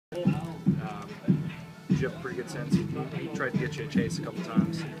you have a pretty good sense. He tried to get you a chase a couple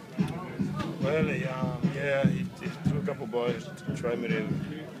times. Well, yeah, he threw a couple balls to try me to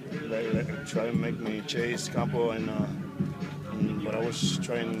try and make me chase Campo, but I was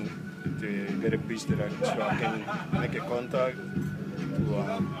trying to get a pitch that I can make a contact to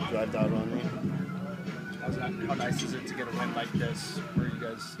drive that on me. How nice is it to get a win like this, where you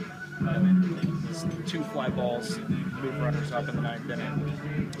guys, I mean, these 2 fly balls, move runners up in the 9th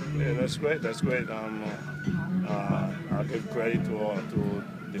inning? Yeah, that's great. That's great. I give credit to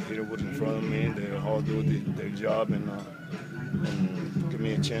the hitter who's in front of me. They all do their job and give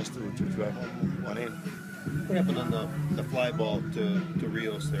me a chance to drive one in. What happened on the fly ball to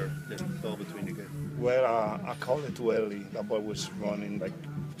Rios there that fell between you guys? Well, I called it too early. That ball was running like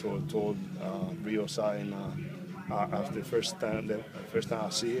toward Rios side. And after the first time I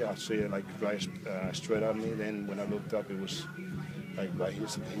see it like right straight at me. Then when I looked up, it was like by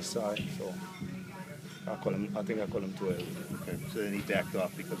his side. So I think I called him too early. Okay, so then he backed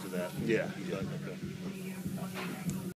off because of that. Yeah. Okay.